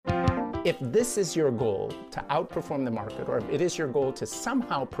If this is your goal to outperform the market, or if it is your goal to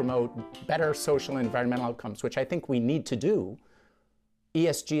somehow promote better social and environmental outcomes, which I think we need to do,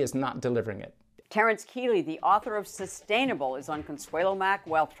 ESG is not delivering it. Terence Keeley, the author of Sustainable, is on Consuelo Mack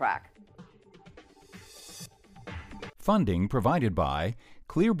Wealth Track. Funding provided by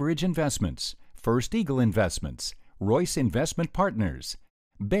Clearbridge Investments, First Eagle Investments, Royce Investment Partners,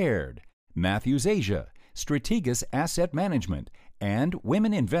 Baird, Matthews Asia, Strategas Asset Management, and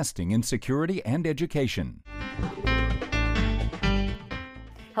Women Investing in Security and Education.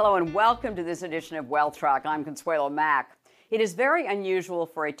 Hello and welcome to this edition of Wealth Track. I'm Consuelo Mack. It is very unusual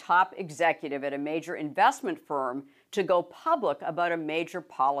for a top executive at a major investment firm to go public about a major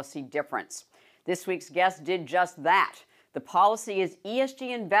policy difference. This week's guest did just that. The policy is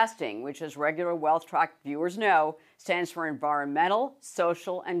ESG investing, which, as regular Wealth Track viewers know, stands for environmental,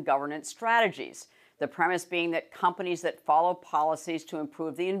 social, and governance strategies. The premise being that companies that follow policies to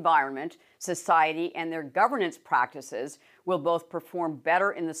improve the environment, society, and their governance practices will both perform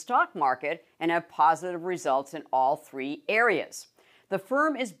better in the stock market and have positive results in all three areas. The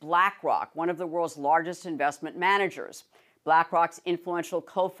firm is BlackRock, one of the world's largest investment managers. BlackRock's influential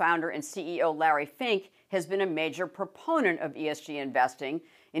co-founder and CEO Larry Fink has been a major proponent of ESG investing.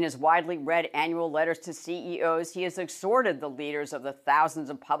 In his widely read annual letters to CEOs, he has exhorted the leaders of the thousands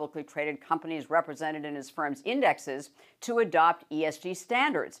of publicly traded companies represented in his firm's indexes to adopt ESG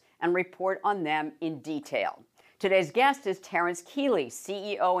standards and report on them in detail. Today's guest is Terence Keeley,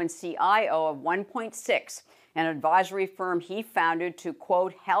 CEO and CIO of 1.6, an advisory firm he founded to,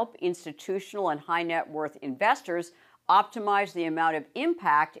 quote, help institutional and high net worth investors optimize the amount of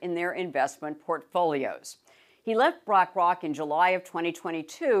impact in their investment portfolios. He left BlackRock in July of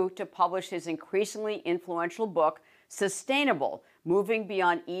 2022 to publish his increasingly influential book, Sustainable, Moving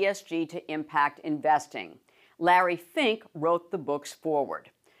Beyond ESG to Impact Investing. Larry Fink wrote the book's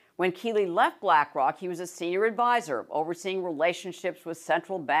foreword. When Keeley left BlackRock, he was a senior advisor, overseeing relationships with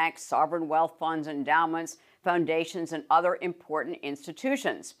central banks, sovereign wealth funds, endowments, foundations, and other important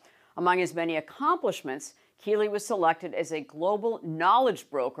institutions. Among his many accomplishments, Keeley was selected as a global knowledge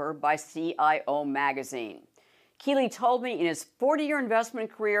broker by CIO magazine. Keeley told me in his 40-year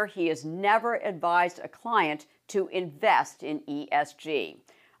investment career, he has never advised a client to invest in ESG.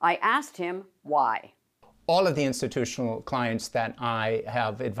 I asked him why. All of the institutional clients that I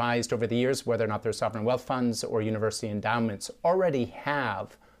have advised over the years, whether or not they're sovereign wealth funds or university endowments, already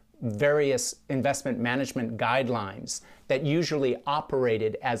have various investment management guidelines that usually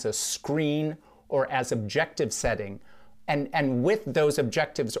operated as a screen or as objective setting. And with those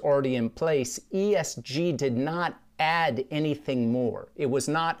objectives already in place, ESG did not add anything more. It was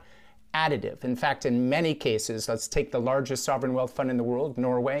not additive. In fact, in many cases, let's take the largest sovereign wealth fund in the world,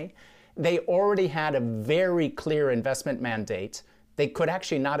 Norway, they already had a very clear investment mandate. They could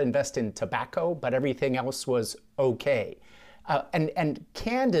actually not invest in tobacco, but everything else was okay. And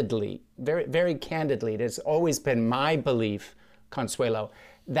candidly, very, very candidly, it has always been my belief, Consuelo,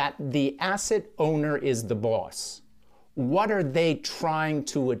 that the asset owner is the boss. What are they trying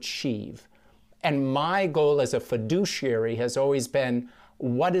to achieve? And my goal as a fiduciary has always been,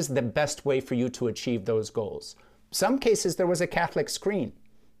 what is the best way for you to achieve those goals? Some cases there was a Catholic screen.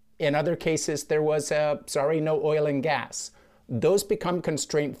 In other cases there was no oil and gas. Those become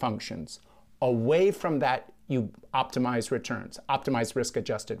constraint functions. Away from that, you optimize returns, optimize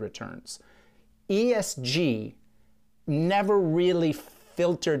risk-adjusted returns. ESG never really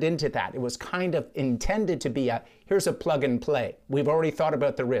filtered into that. It was kind of intended to be here's a plug and play. We've already thought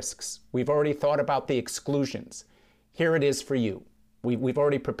about the risks. We've already thought about the exclusions. Here it is for you. We've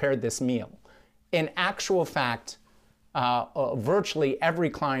already prepared this meal. In actual fact, virtually every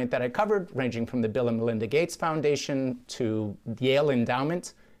client that I covered, ranging from the Bill and Melinda Gates Foundation to Yale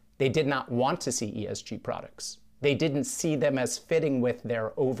Endowment, they did not want to see ESG products. They didn't see them as fitting with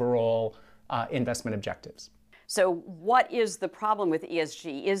their overall investment objectives. So what is the problem with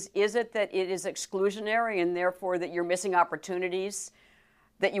ESG? Is it that it is exclusionary and therefore that you're missing opportunities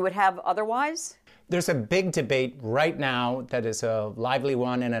that you would have otherwise? There's a big debate right now that is a lively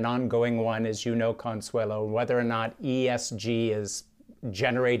one and an ongoing one, as you know, Consuelo, whether or not ESG is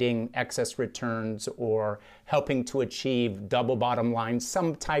generating excess returns or helping to achieve double bottom line,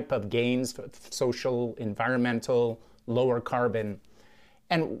 some type of gains, social, environmental, lower carbon.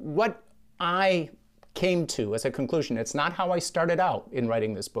 And what I came to as a conclusion, it's not how I started out in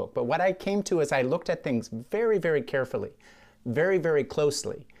writing this book, but what I came to as I looked at things very, very carefully, very, very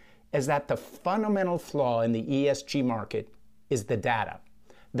closely, is that the fundamental flaw in the ESG market is the data.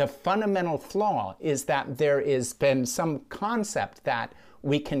 The fundamental flaw is that there has been some concept that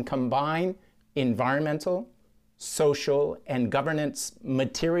we can combine environmental, social, and governance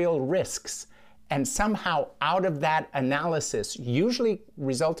material risks, and somehow out of that analysis, usually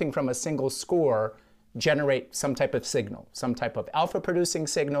resulting from a single score, generate some type of signal, some type of alpha-producing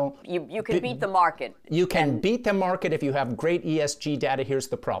signal. You can beat the market. You can beat the market if you have great ESG data. Here's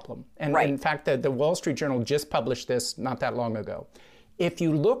the problem. And right. In fact, the Wall Street Journal just published this not that long ago. If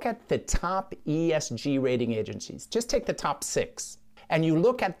you look at the top ESG rating agencies, just take the top 6, and you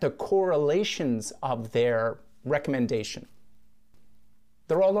look at the correlations of their recommendation,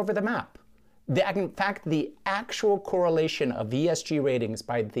 they're all over the map. In fact, the actual correlation of ESG ratings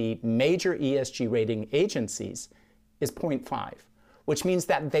by the major ESG rating agencies is 0.5, which means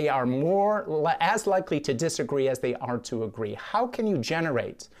that they are as likely to disagree as they are to agree. How can you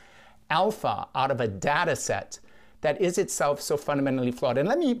generate alpha out of a data set that is itself so fundamentally flawed?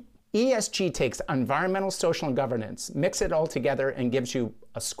 And ESG takes environmental, social, and governance, mix it all together, and gives you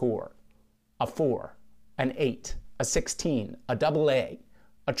a score, a 4, an 8, a 16, a AA,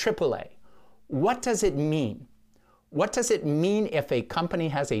 a AAA. What does it mean? What does it mean if a company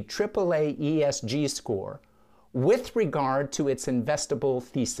has a AAA ESG score with regard to its investable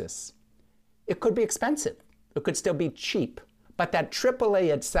thesis? It could be expensive. It could still be cheap. But that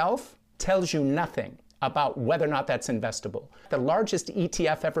AAA itself tells you nothing about whether or not that's investable. The largest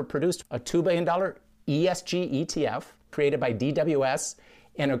ETF ever produced, a $2 billion ESG ETF created by DWS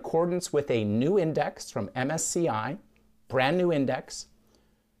in accordance with a new index from MSCI, brand new index.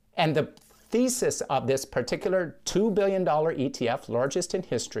 And the thesis of this particular $2 billion ETF, largest in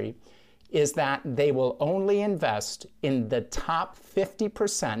history, is that they will only invest in the top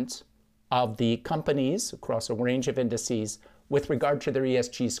 50% of the companies across a range of indices with regard to their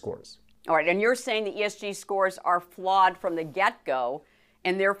ESG scores. All right, and you're saying the ESG scores are flawed from the get-go,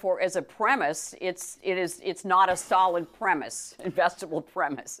 and therefore, as a premise, it's not a solid premise, investable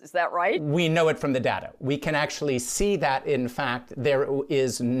premise. Is that right? We know it from the data. We can actually see that, in fact, there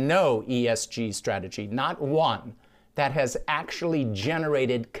is no ESG strategy, not one, that has actually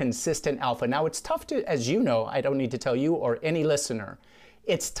generated consistent alpha. Now, it's tough to, as you know, I don't need to tell you or any listener,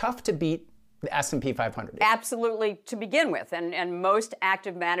 it's tough to beat the S&P 500. Absolutely, to begin with, and most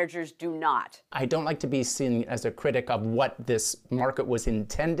active managers do not. I don't like to be seen as a critic of what this market was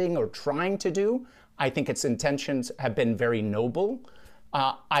intending or trying to do. I think its intentions have been very noble.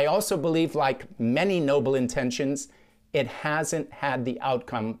 I also believe, like many noble intentions, it hasn't had the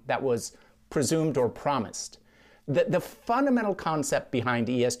outcome that was presumed or promised. The fundamental concept behind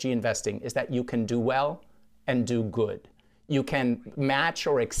ESG investing is that you can do well and do good. You can match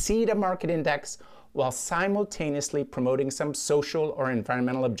or exceed a market index while simultaneously promoting some social or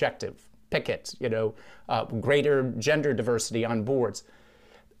environmental objective. Pick it, greater gender diversity on boards.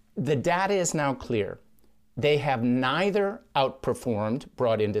 The data is now clear. They have neither outperformed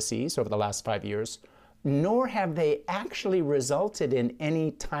broad indices over the last 5 years, nor have they actually resulted in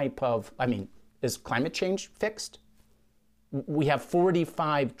any type of, is climate change fixed? We have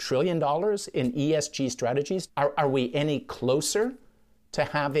 $45 trillion in ESG strategies. Are we any closer to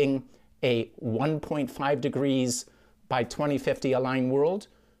having a 1.5 degrees by 2050 aligned world?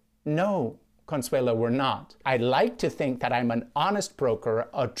 No, Consuelo, we're not. I like to think that I'm an honest broker,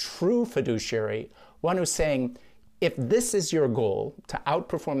 a true fiduciary, one who's saying, if this is your goal to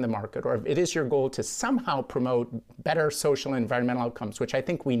outperform the market, or if it is your goal to somehow promote better social and environmental outcomes, which I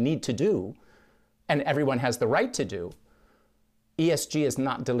think we need to do, and everyone has the right to do, ESG is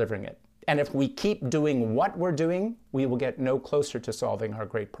not delivering it. And if we keep doing what we're doing, we will get no closer to solving our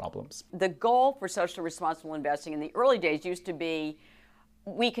great problems. The goal for socially responsible investing in the early days used to be,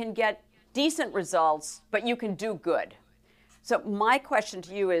 we can get decent results, but you can do good. So my question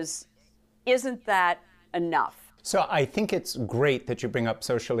to you is, isn't that enough? So I think it's great that you bring up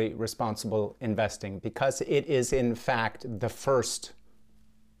socially responsible investing, because it is in fact the first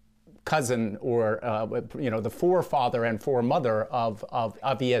cousin or the forefather and foremother of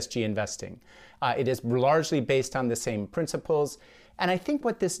ESG investing. It is largely based on the same principles. And I think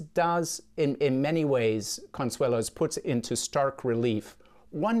what this does in many ways, Consuelo, is puts into stark relief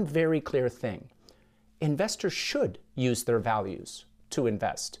one very clear thing. Investors should use their values to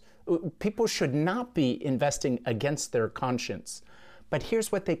invest. People should not be investing against their conscience. But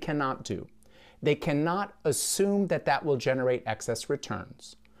here's what they cannot do. They cannot assume that that will generate excess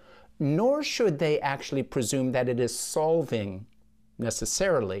returns. Nor should they actually presume that it is solving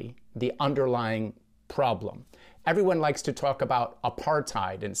necessarily the underlying problem. Everyone likes to talk about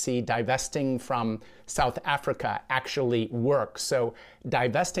apartheid and see divesting from South Africa actually works. So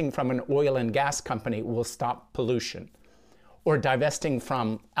divesting from an oil and gas company will stop pollution. or divesting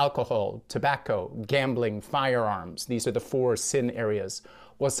from alcohol, tobacco, gambling, firearms. These are the 4 sin areas.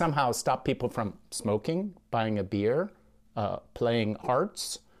 Will somehow stop people from smoking, buying a beer, playing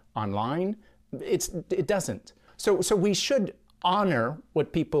hearts online. It doesn't. So we should honor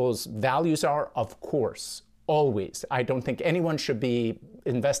what people's values are, of course, always. I don't think anyone should be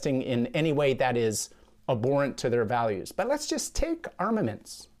investing in any way that is abhorrent to their values. But let's just take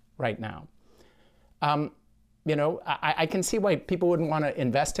armaments right now. I can see why people wouldn't want to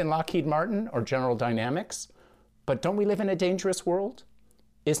invest in Lockheed Martin or General Dynamics, but don't we live in a dangerous world?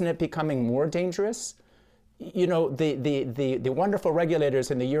 Isn't it becoming more dangerous? The wonderful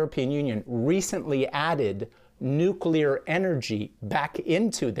regulators in the European Union recently added nuclear energy back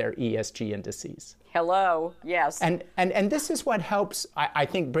into their ESG indices. Hello, yes. And this is what helps, I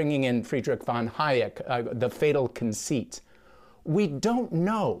think, bringing in Friedrich von Hayek, the fatal conceit. We don't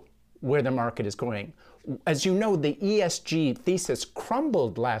know where the market is going. As you know, the ESG thesis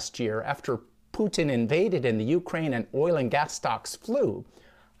crumbled last year after Putin invaded in the Ukraine and oil and gas stocks flew.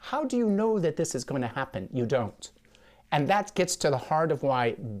 How do you know that this is going to happen? You don't. And that gets to the heart of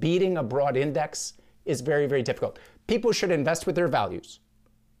why beating a broad index is very, very difficult. People should invest with their values,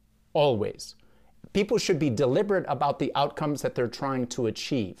 always. People should be deliberate about the outcomes that they're trying to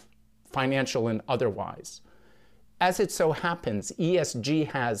achieve, financial and otherwise. As it so happens, ESG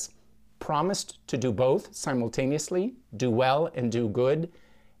has promised to do both simultaneously, do well and do good,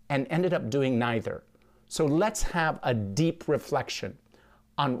 and ended up doing neither. So let's have a deep reflection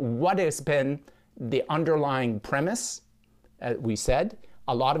on what has been the underlying premise. We said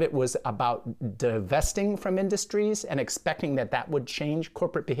a lot of it was about divesting from industries and expecting that that would change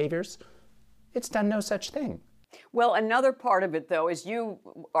corporate behaviors. It's done no such thing. Well, another part of it, though, as you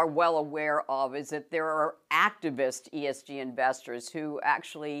are well aware of, is that there are activist ESG investors who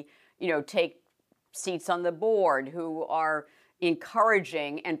actually, take seats on the board, who are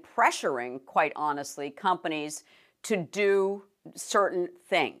encouraging and pressuring, quite honestly, companies to do certain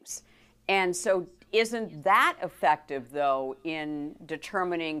things. And so isn't that effective, though, in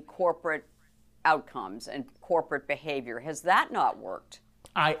determining corporate outcomes and corporate behavior? Has that not worked?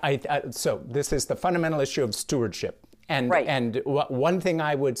 So this is the fundamental issue of stewardship. And, right. And one thing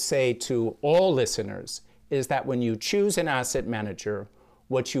I would say to all listeners is that when you choose an asset manager,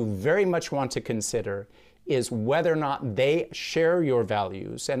 what you very much want to consider is whether or not they share your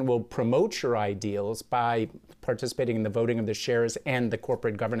values and will promote your ideals by participating in the voting of the shares and the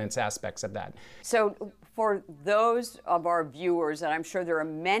corporate governance aspects of that. So for those of our viewers, and I'm sure there are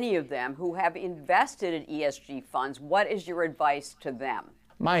many of them who have invested in ESG funds, what is your advice to them?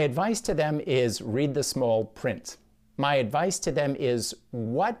 My advice to them is read the small print. My advice to them is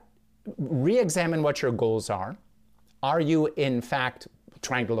re-examine what your goals are. Are you in fact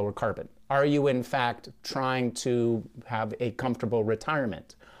trying to lower carbon? Are you in fact trying to have a comfortable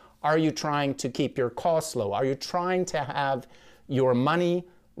retirement? Are you trying to keep your costs low? Are you trying to have your money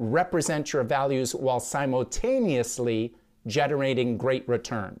represent your values while simultaneously generating great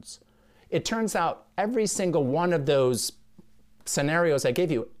returns? It turns out every single one of those scenarios I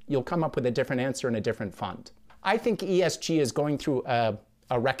gave you, you'll come up with a different answer in a different fund. I think ESG is going through a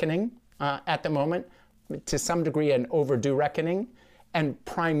reckoning at the moment, to some degree an overdue reckoning. And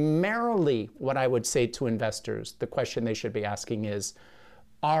primarily what I would say to investors, the question they should be asking is,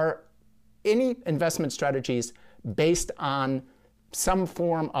 are any investment strategies based on some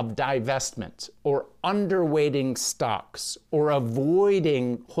form of divestment or underweighting stocks or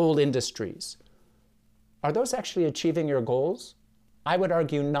avoiding whole industries? Are those actually achieving your goals? I would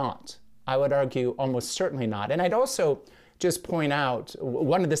argue not. I would argue almost certainly not. And I'd also just point out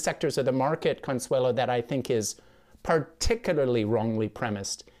one of the sectors of the market, Consuelo, that I think is particularly wrongly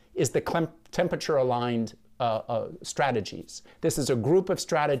premised is the temperature-aligned strategies. This is a group of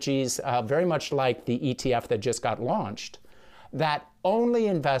strategies very much like the ETF that just got launched that only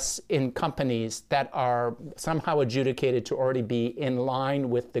invests in companies that are somehow adjudicated to already be in line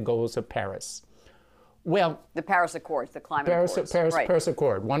with the goals of Paris. Well, the Paris Accords, the climate accords. Paris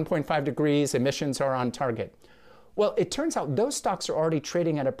Accord, 1.5 degrees, emissions are on target. Well, it turns out those stocks are already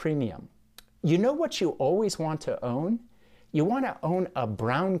trading at a premium. You know what you always want to own? You want to own a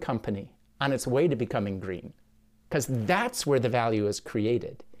brown company on its way to becoming green, because that's where the value is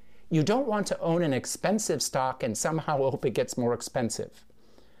created. You don't want to own an expensive stock and somehow hope it gets more expensive.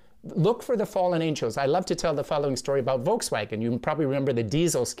 Look for the fallen angels. I love to tell the following story about Volkswagen. You probably remember the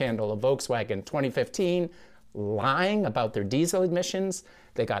diesel scandal of Volkswagen 2015, lying about their diesel emissions.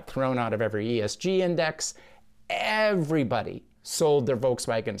 They got thrown out of every ESG index. Everybody sold their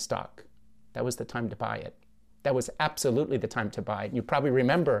Volkswagen stock. That was the time to buy it. That was absolutely the time to buy. You probably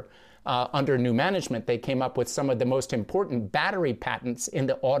remember under new management, they came up with some of the most important battery patents in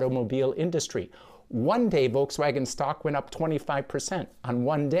the automobile industry. One day, Volkswagen stock went up 25% on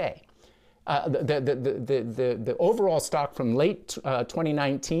one day. The overall stock from late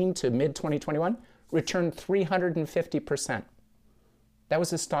 2019 to mid 2021 returned 350%. That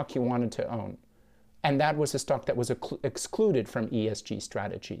was a stock you wanted to own. And that was a stock that was excluded from ESG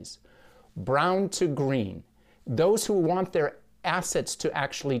strategies. Brown to green. Those who want their assets to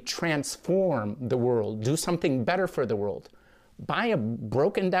actually transform the world, do something better for the world, buy a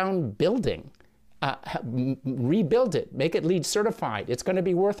broken down building, rebuild it, make it LEED certified. It's going to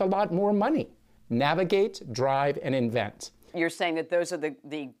be worth a lot more money. Navigate, drive, and invent. You're saying that those are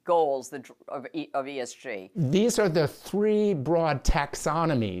the goals of ESG. These are the three broad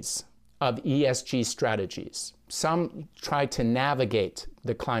taxonomies of ESG strategies. Some try to navigate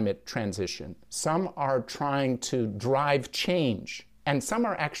the climate transition. Some are trying to drive change. And some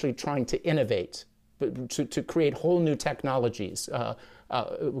are actually trying to innovate, to create whole new technologies,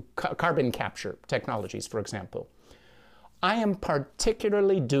 carbon capture technologies, for example. I am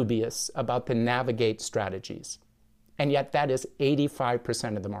particularly dubious about the navigate strategies. And yet that is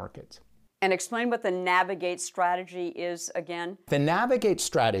 85% of the market. And explain what the navigate strategy is again. The navigate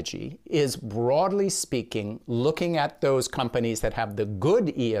strategy is, broadly speaking, looking at those companies that have the good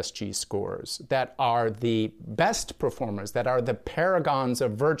ESG scores, that are the best performers, that are the paragons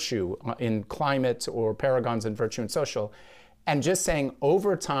of virtue in climate or paragons in virtue in social, and just saying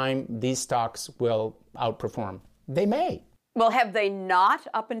over time these stocks will outperform. They may. Well, have they not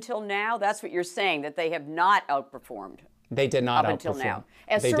up until now? That's what you're saying, that they have not outperformed. They did not up outperform. Until now.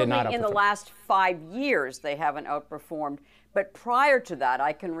 And certainly in the last 5 years, they haven't outperformed. But prior to that,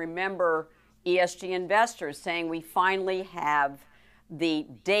 I can remember ESG investors saying we finally have the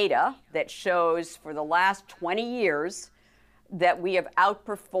data that shows for the last 20 years that we have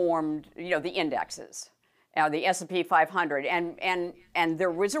outperformed, the indexes, the S&P 500. And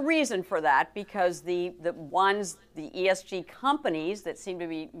there was a reason for that, because the ESG companies that seem to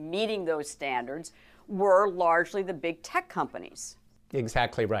be meeting those standards were largely the big tech companies.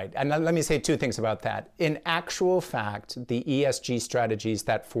 Exactly right. And let me say two things about that. In actual fact, the ESG strategies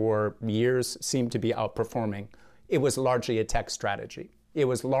that for years seemed to be outperforming, it was largely a tech strategy. It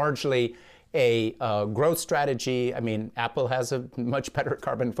was largely a growth strategy. I mean, Apple has a much better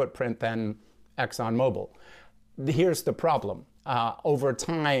carbon footprint than ExxonMobil. Here's the problem. Over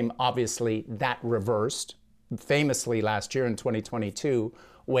time, obviously, that reversed. Famously last year in 2022,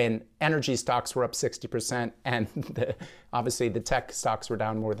 when energy stocks were up 60% and obviously the tech stocks were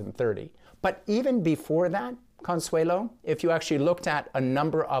down more than 30%. But even before that, Consuelo, if you actually looked at a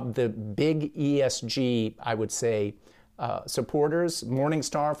number of the big ESG, I would say, supporters,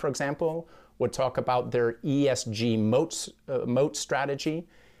 Morningstar, for example, would talk about their ESG moat strategy.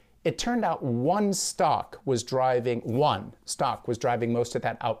 It turned out one stock was driving most of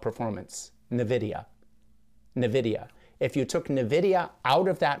that outperformance, NVIDIA. If you took NVIDIA out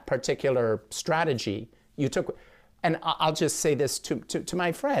of that particular strategy, and I'll just say this to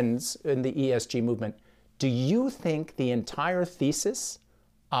my friends in the ESG movement, do you think the entire thesis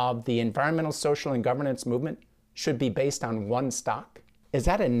of the environmental, social, and governance movement should be based on one stock? Is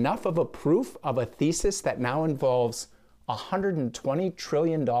that enough of a proof of a thesis that now involves $120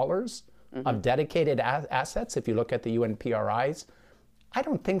 trillion of dedicated assets, if you look at the UNPRIs? I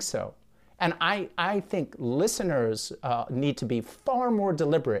don't think so. And I think listeners need to be far more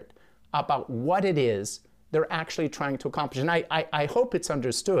deliberate about what it is they're actually trying to accomplish. And I hope it's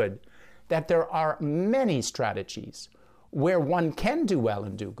understood that there are many strategies where one can do well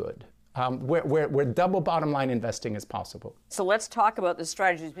and do good, where double bottom line investing is possible. So let's talk about the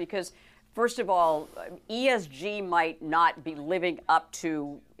strategies, because first of all, ESG might not be living up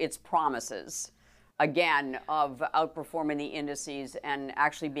to its promises, again, of outperforming the indices and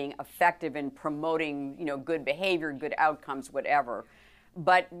actually being effective in promoting, good behavior, good outcomes, whatever.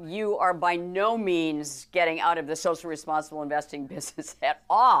 But you are by no means getting out of the social responsible investing business at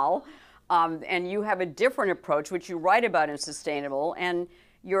all. And you have a different approach, which you write about in Sustainable. And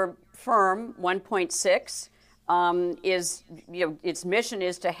your firm, 1.6, is, its mission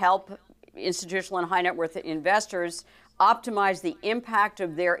is to help institutional and high net worth investors optimize the impact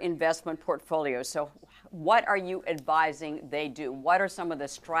of their investment portfolio. So what are you advising they do? What are some of the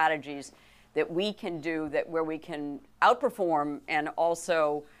strategies that we can do where we can outperform and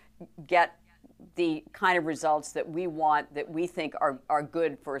also get the kind of results that we want, that we think are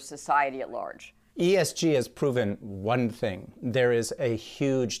good for society at large? ESG has proven one thing. There is a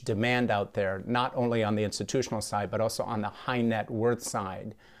huge demand out there, not only on the institutional side, but also on the high net worth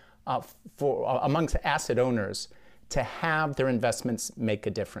side, amongst asset owners to have their investments make a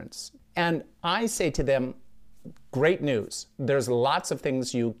difference. And I say to them, great news. There's lots of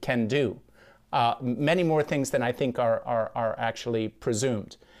things you can do, many more things than I think are actually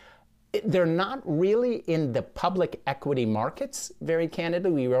presumed. They're not really in the public equity markets, very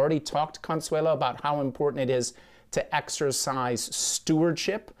candidly. We already talked, Consuelo, about how important it is to exercise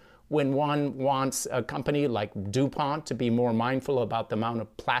stewardship when one wants a company like DuPont to be more mindful about the amount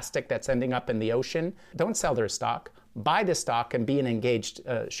of plastic that's ending up in the ocean. Don't sell their stock. Buy the stock and be an engaged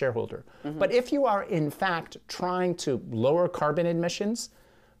shareholder. Mm-hmm. But if you are, in fact, trying to lower carbon emissions,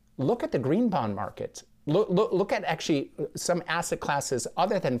 look at the green bond market. Look at actually some asset classes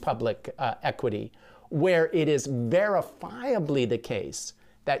other than public equity, where it is verifiably the case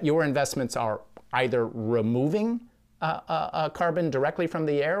that your investments are either removing carbon directly from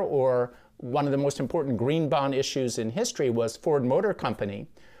the air, or one of the most important green bond issues in history was Ford Motor Company,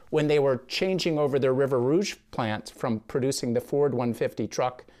 when they were changing over their River Rouge plant from producing the Ford 150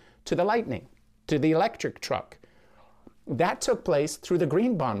 truck to the Lightning, to the electric truck. That took place through the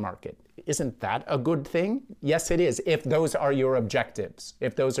green bond market. Isn't that a good thing? Yes, it is, if those are your objectives.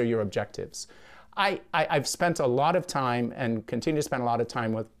 If those are your objectives. I've spent a lot of time and continue to spend a lot of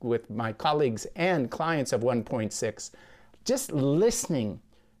time with my colleagues and clients of 1.6, just listening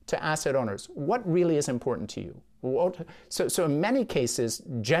to asset owners. What really is important to you? So in many cases,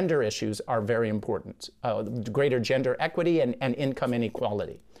 gender issues are very important, greater gender equity and income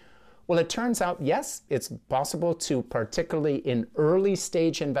inequality. Well, it turns out, yes, it's possible to, particularly in early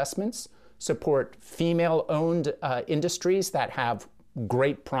stage investments, support female-owned industries that have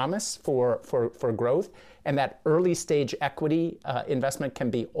great promise for growth, and that early stage equity investment can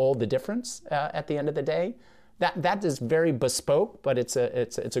be all the difference at the end of the day. That is very bespoke, but it's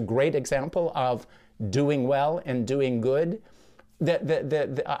a great example of doing well and doing good.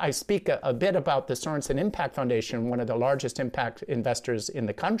 I speak a bit about the Sorensen Impact Foundation, one of the largest impact investors in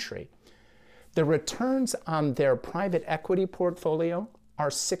the country. The returns on their private equity portfolio are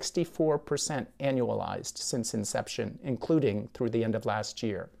 64% annualized since inception, including through the end of last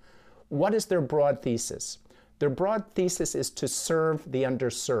year. What is their broad thesis? Their broad thesis is to serve the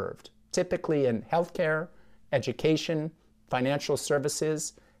underserved, typically in healthcare, education, financial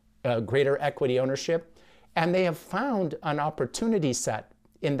services, greater equity ownership. And they have found an opportunity set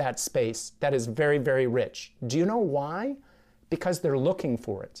in that space that is very, very rich. Do you know why? Because they're looking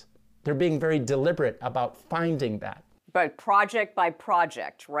for it. They're being very deliberate about finding that. But project by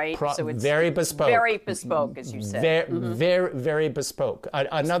project, right? So it's very bespoke. Very bespoke, as you said. Very bespoke.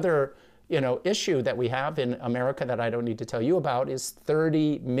 Another issue that we have in America that I don't need to tell you about is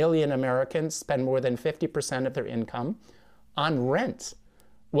 30 million Americans spend more than 50% of their income on rent.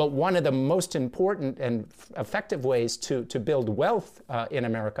 Well, one of the most important and effective ways to build wealth in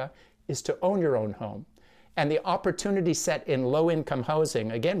America is to own your own home. And the opportunity set in low-income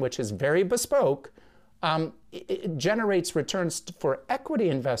housing, again, which is very bespoke, it generates returns for equity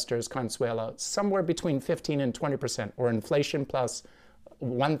investors, Consuelo, somewhere between 15 and 20%, or inflation plus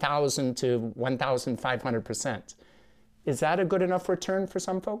 1,000 to 1,500%. Is that a good enough return for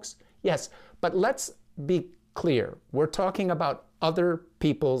some folks? Yes, but let's be clear. We're talking about other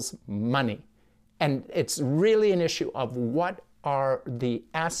people's money. And it's really an issue of what are the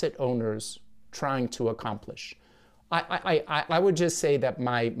asset owners trying to accomplish. I would just say that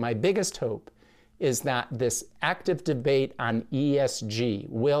my biggest hope is that this active debate on ESG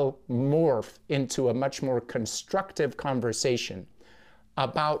will morph into a much more constructive conversation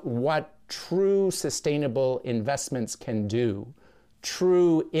about what true sustainable investments can do,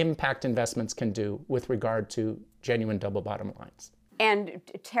 true impact investments can do with regard to genuine double bottom lines. And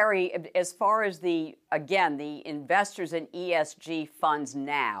Terry, as far as the investors in ESG funds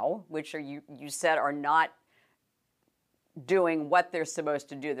now, which you said are not doing what they're supposed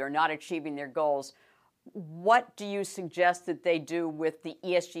to do, they're not achieving their goals, what do you suggest that they do with the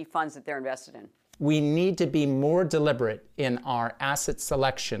ESG funds that they're invested in? We need to be more deliberate in our asset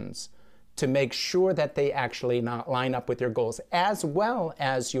selections to make sure that they actually line up with your goals, as well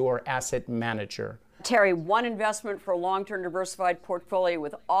as your asset manager. Terry, one investment for a long-term diversified portfolio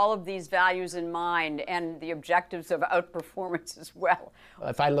with all of these values in mind and the objectives of outperformance as well.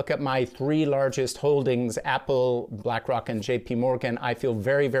 If I look at my three largest holdings, Apple, BlackRock, and JP Morgan, I feel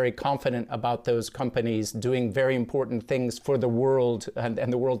very, very confident about those companies doing very important things for the world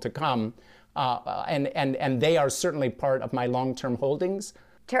and the world to come. And they are certainly part of my long-term holdings.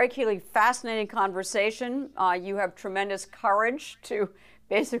 Terry Keeley, fascinating conversation. You have tremendous courage to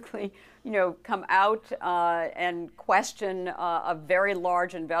basically, come out and question a very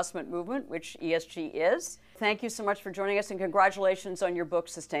large investment movement, which ESG is. thank you so much for joining us, and congratulations on your book,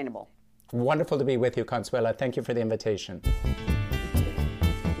 Sustainable. Wonderful to be with you, Consuela. Thank you for the invitation.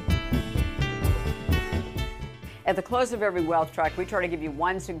 At the close of every Wealth Track, we try to give you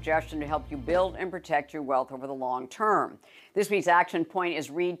one suggestion to help you build and protect your wealth over the long term. This week's action point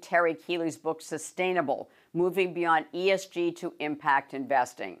is read Terry Keeley's book, Sustainable, Moving Beyond ESG to Impact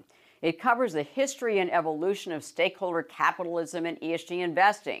Investing. It covers the history and evolution of stakeholder capitalism and ESG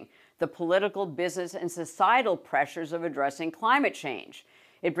investing, the political, business, and societal pressures of addressing climate change.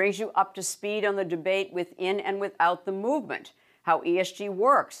 It brings you up to speed on the debate within and without the movement, how ESG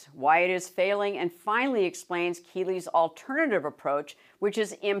works, why it is failing, and finally explains Keeley's alternative approach, which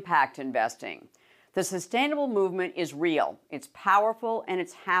is impact investing. The sustainable movement is real, it's powerful, and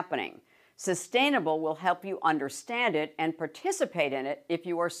it's happening. Sustainable will help you understand it and participate in it if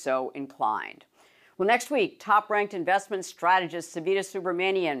you are so inclined. Well, next week, top-ranked investment strategist Savita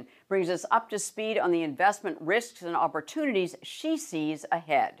Subramanian brings us up to speed on the investment risks and opportunities she sees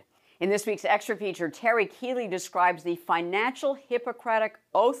ahead. In this week's extra feature, Terry Keeley describes the financial Hippocratic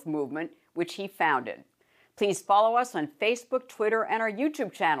Oath movement, which he founded. Please follow us on Facebook, Twitter, and our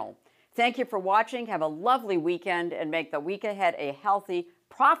YouTube channel. Thank you for watching. Have a lovely weekend and make the week ahead a healthy,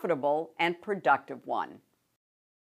 profitable, and productive one.